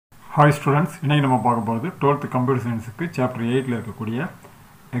Hi students, இன்னைக்கு நம்ம பார்க்க போறது 12th computer science க்கு chapter 8ல இருக்கக்கூடிய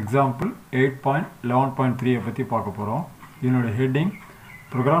example 8.11.3 பத்தி பார்க்க போறோம். இதனோட heading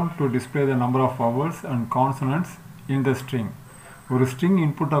program to display the number of vowels and consonants in the string. ஒரு string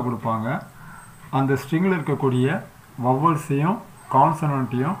input கொடுப்பாங்க. அந்த stringல இருக்கக்கூடிய vowelsையும்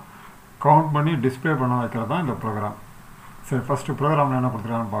consonantையும் count பண்ணி display பண்ண வைக்கிறது தான் இந்த program. சரி, first programல என்ன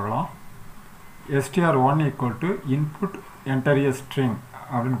கொடுத்திருக்காங்கன்னு பார்க்கலாம். str1 equal to input enter a string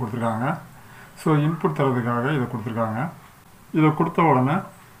அப்படின்னு கொடுத்துருக்காங்க. ஸோ இன்புட் தரதுக்காக இதை கொடுத்துருக்காங்க. இதை கொடுத்த உடனே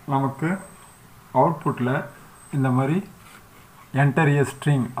நமக்கு அவுட்புட்டில் இந்த மாதிரி என்டர் ஏ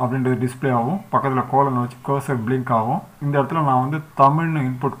ஸ்ட்ரிங் அப்படின்றது டிஸ்பிளே ஆகும். பக்கத்தில் கோலன் வச்சு கர்சர் பிளிங்க் ஆகும். இந்த இடத்துல நான் வந்து தமிழ்னு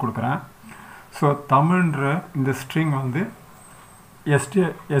இன்புட் கொடுக்குறேன். ஸோ தமிழ்ன்ற இந்த ஸ்ட்ரிங் வந்து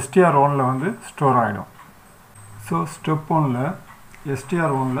STR1 வந்து ஸ்டோர் ஆகிடும். ஸோ ஸ்டெப் 1ல்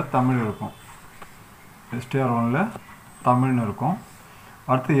STR1 தமிழ் இருக்கும். STR1 தமிழ்னு இருக்கும்.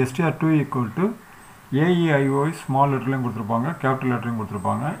 அடுத்து STR2 equal to AEIO small லெட்டர்லையும் கொடுத்துருப்பாங்க, கேபிட்டல் லெட்டரையும்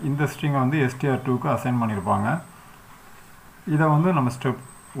கொடுத்துருப்பாங்க. இந்த ஸ்ட்ரிங்கை வந்து STR2க்கு அசைன் பண்ணியிருப்பாங்க. இதை வந்து நம்ம ஸ்டெப்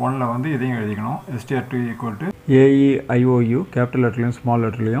 1ல் வந்து இதையும் எழுதிக்கணும். STR2 equal to AEIOU capital லெட்டர்லையும் small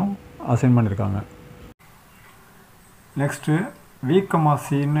லெட்டர்லையும் assign பண்ணியிருக்காங்க. நெக்ஸ்ட்டு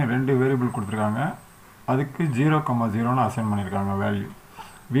V,Cன்னு 2 வேரியபிள் கொடுத்துருக்காங்க. அதுக்கு 0,0ன்னு அசைன் பண்ணியிருக்காங்க வேல்யூ.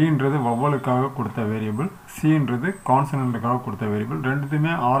 வின்றது வவ்வலுக்காக கொடுத்த வேரியபிள், சின்றது கான்சனண்ட்டுக்காக கொடுத்த வேரியபிள்.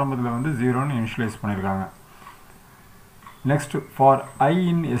 ரெண்டுத்துமே ஆரம்பத்தில் வந்து 0ன்னு இனிஷியலைஸ் பண்ணியிருக்காங்க. Next for I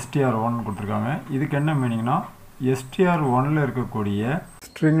in STR1 கொடுத்துருக்காங்க. இதுக்கு என்ன மீனிங்னா STR1 இருக்கக்கூடிய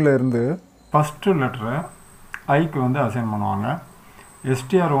ஸ்ட்ரிங்கில் இருந்து ஃபஸ்ட்டு லெட்டரை ஐக்கு வந்து அசைன் பண்ணுவாங்க.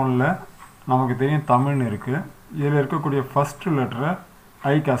 STR1 நமக்கு தெரியும் தமிழ்னு இருக்குது. இதில் இருக்கக்கூடிய ஃபஸ்ட்டு லெட்டரை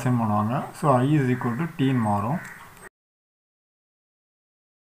ஐக்கு அசைன் பண்ணுவாங்க. So I is equal to Tன்னு மாறும்.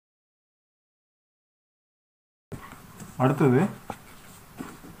 அடுத்தது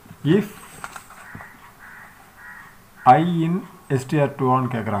if I in STR2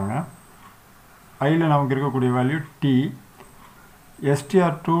 கேட்குறாங்க. ஐயில் நமக்கு இருக்கக்கூடிய வேல்யூ T.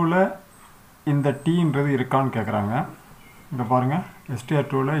 STR2ல் இந்த Tன்றது இருக்கான்னு கேட்குறாங்க. இங்கே பாருங்கள்,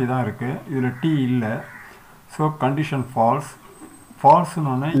 STR2ல் இதான் இருக்குது, இதில் T இல்லை. So condition falls.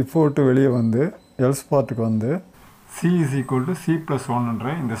 ஃபால்ஸ்னு இப்போ விட்டு வெளியே வந்து எல்ஸ் பார்ட்டுக்கு வந்து C is equal to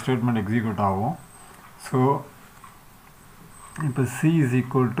C+1ன்ற இந்த ஸ்டேட்மெண்ட் எக்ஸிக்யூட் ஆகும். ஸோ இப்போ C is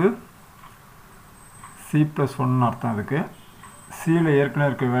equal to C+1 அர்த்தம் அதுக்கு. சியில் ஏற்கனவே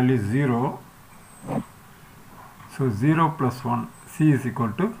இருக்க value 0. So 0 + 1 C is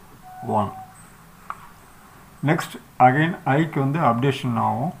equal to 1. Next again ஐக்கு வந்து அப்டேஷன்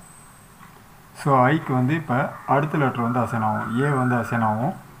ஆகும். ஸோ ஐக்கு வந்து இப்போ அடுத்த லெட்டர் வந்து அசைன் ஆகும், ஏ வந்து அசைன்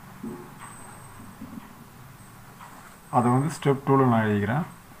ஆகும். அதை வந்து ஸ்டெப் 2ல் நான் எழுதிக்கிறேன்.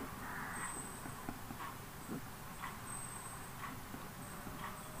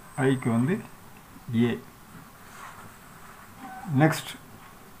 ஐக்கு வந்து ஏ. Next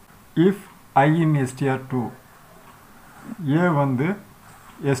if I in STR2, ஏ வந்து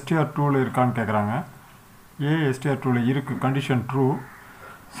STR2ல் இருக்கான்னு கேட்குறாங்க. ஏ STR2ல் இருக்குது, கண்டிஷன் ட்ரூ.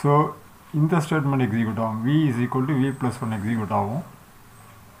 ஸோ இந்த ஸ்டேட்மெண்ட் எக்ஸிக்யூட் ஆகும். V is equal to V+1 execute ஆகும்.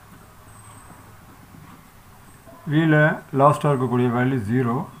 வியில் லாஸ்ட்டாக இருக்கக்கூடிய value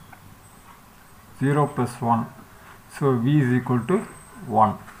 0. 0 + 1. So V is equal to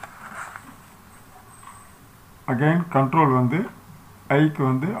 1. Again control வந்து ஐக்கு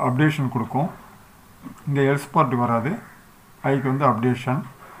வந்து அப்டேஷன் கொடுக்கும். இங்கே எல்ஸ் பார்ட்டுக்கு வராது, ஐக்கு வந்து அப்டேஷன்.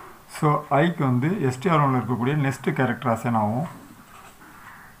 ஸோ ஐக்கு வந்து STR1 இருக்கக்கூடிய நெக்ஸ்ட்டு கேரக்டர் அசைன் ஆகும்.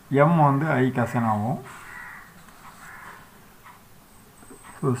 M வந்து ஐக்கு அசைன் ஆகும்.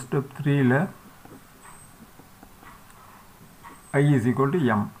 So step 3ல் I is equal to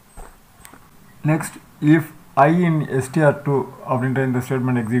M. Next if I in STR2 அப்படின்ற இந்த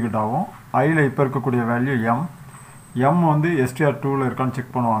ஸ்டேட்மெண்ட் எக்ஸிக்யூட் ஆகும். ஐயில் இப்போ இருக்கக்கூடிய வேல்யூ M. M வந்து STR2ல் இருக்கான்னு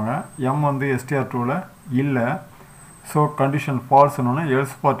செக் பண்ணுவாங்க. M வந்து STR2ல் இல்லை. So condition ஃபால்ஸ்னு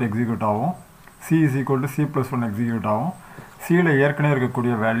else part execute ஆகும். C is equal to C+1 execute ஆகும். சியில் ஏற்கனவே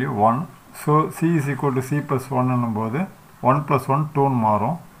இருக்கக்கூடிய value 1. So C is equal to C+1 போது 1 + 1 2ன்னு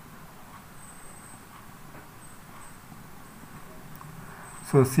மாறும்.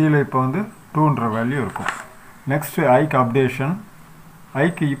 ஸோ சியில் இப்போ வந்து 2ன்ற வேல்யூ இருக்கும். நெக்ஸ்ட்டு ஐக்கு அப்டேஷன்.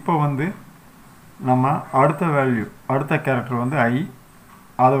 ஐக்கு இப்போ வந்து நம்ம அடுத்த வேல்யூ, அடுத்த கேரக்டர் வந்து ஐ,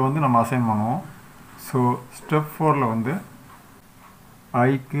 அதை வந்து நம்ம அசைன் பண்ணுவோம். ஸோ ஸ்டெப் 4ல் வந்து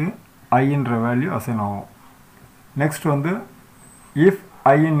ஐக்கு ஐன்ற வேல்யூ அசைன் ஆகும். நெக்ஸ்ட் வந்து இஃப்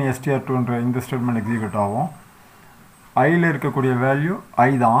ஐ இன் STR2ன்ற இந்த ஸ்டேட்மெண்ட் எக்ஸிக்யூட் ஆகும். ஐயில் இருக்கக்கூடிய வேல்யூ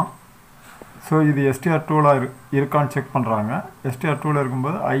ஐ தான். ஸோ இது STR2ல் இருக்கான்னு செக் பண்ணுறாங்க. STR2ல்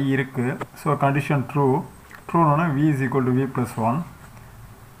இருக்கும்போது ஐ இருக்குது. So condition true. ட்ரூன்னா V is equal to V+1.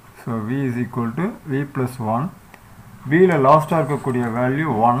 So v is equal to v plus 1. vல லாஸ்ட்டாக இருக்கக்கூடிய வேல்யூ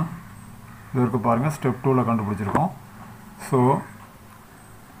 1. இது இருக்கு பாருங்கள், ஸ்டெப் 2ல் கண்டுபிடிச்சிருக்கோம். So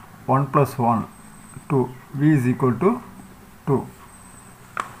 1 plus 1 2. v is equal to 2.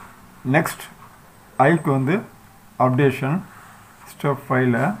 Next ஐக்கு வந்து updation step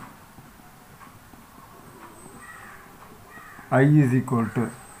 5ல் I is equal to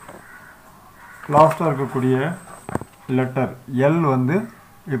லாஸ்ட்டாக இருக்கக்கூடிய லெட்டர் L வந்து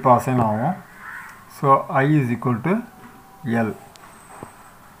இப்போ அசைன் ஆகும். So I is equal to L.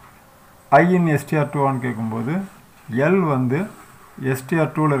 I in str2 கேட்கும்போது L வந்து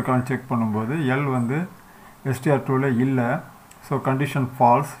str2ல் இருக்கான்னு செக் பண்ணும்போது L வந்து str2ல் இல்லை. So condition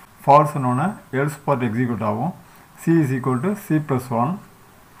falls. ஃபால்ஸ்னோடனே else part execute ஆகும். C is equal to C plus 1.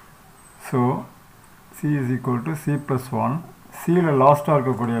 So C is equal to C plus 1. Cல லாஸ்ட்டாக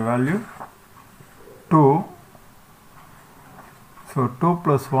இருக்கக்கூடிய value 2. So 2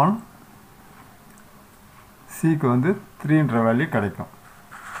 plus 1 Cக்கு வந்து 3ன்ற வேல்யூ கிடைக்கும்.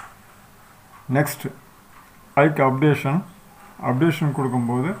 நெக்ஸ்ட் ஐக்கு அப்டேஷன்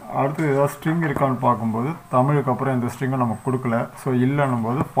கொடுக்கும்போது அடுத்து ஏதாவது ஸ்ட்ரிங் இருக்கான்னு பார்க்கும்போது தமிழுக்கு அப்புறம் இந்த ஸ்ட்ரிங்கை நம்ம கொடுக்கல. ஸோ இல்லைன்னும்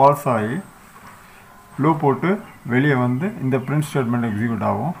போது ஃபால்ஸ் ஆகி லூப் போட்டு வெளியே வந்து இந்த பிரிண்ட் ஸ்டேட்மெண்ட் எக்ஸிக்யூட்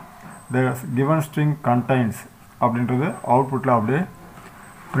ஆகும். த கிவன் ஸ்ட்ரிங் கண்டைன்ஸ் அப்படின்றது அவுட்புட்டில் அப்படியே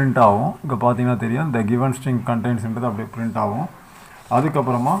பிரிண்ட் ஆகும். இங்கே பார்த்தீங்கன்னா தெரியும், த கிவன் ஸ்ட்ரிங் கண்டைன்ஸ்ன்றது அப்படியே பிரிண்ட் ஆகும்.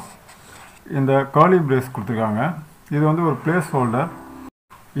 அதுக்கப்புறமா இந்த கர்லி பிரேஸ் கொடுத்துருக்காங்க. இது வந்து ஒரு பிளேஸ் ஹோல்டர்.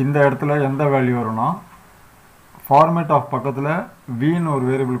 இந்த இடத்துல எந்த வேல்யூ வரும்னா ஃபார்மேட் ஆஃப் பக்கத்தில் வின்னு ஒரு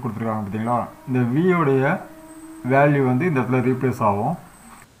வேரியபிள் கொடுத்துருக்காங்க பார்த்தீங்களா, இந்த வியோடைய வேல்யூ வந்து இந்த இடத்துல ரீப்ளேஸ் ஆகும்.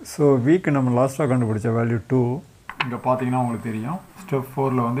 ஸோ விக்கு நம்ம லாஸ்ட்டாக கண்டுபிடிச்ச வேல்யூ 2. இங்கே பார்த்தீங்கன்னா உங்களுக்கு தெரியும், ஸ்டெப்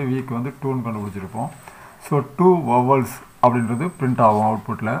 4ல் வந்து விக்கு வந்து 2ன்னு கண்டுபிடிச்சிருப்போம். ஸோ 2 vowels அப்படின்றது பிரிண்ட் ஆகும்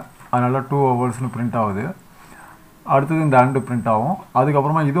அவுட்புட்டில். அதனால் 2 vowelsனு பிரிண்ட் ஆகுது. அடுத்தது இந்த அண்டு பிரிண்ட் ஆகும்.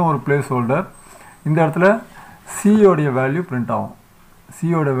 அதுக்கப்புறமா இதுவும் ஒரு பிளேஸ் ஹோல்டர். இந்த இடத்துல சியோடைய வேல்யூ பிரிண்ட் ஆகும்.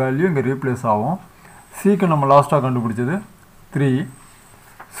 சியோட வேல்யூ இங்கே ரீப்ளேஸ் ஆகும். சிக்கு நம்ம லாஸ்ட்டாக கண்டுபிடிச்சது 3.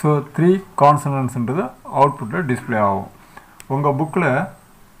 ஸோ 3 கான்சனன்ட்ஸ்ன்றது அவுட்புட்டில் டிஸ்பிளே ஆகும். உங்கள் புக்கில்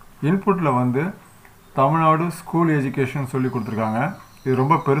இன்புட்டில் வந்து தமிழ்நாடு ஸ்கூல் எஜுகேஷன் சொல்லி கொடுத்துருக்காங்க. இது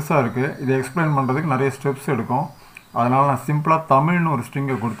ரொம்ப பெருசாக இருக்குது. இதை எக்ஸ்பிளைன் பண்ணுறதுக்கு நிறைய ஸ்டெப்ஸ் எடுக்கும். அதனால் நான் சிம்பிளாக தமிழ்னு ஒரு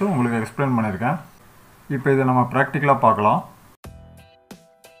ஸ்ட்ரிங்கை கொடுத்து உங்களுக்கு எக்ஸ்பிளைன் பண்ணியிருக்கேன். இப்போ இதை நம்ம ப்ராக்டிக்கலாக பார்க்கலாம்.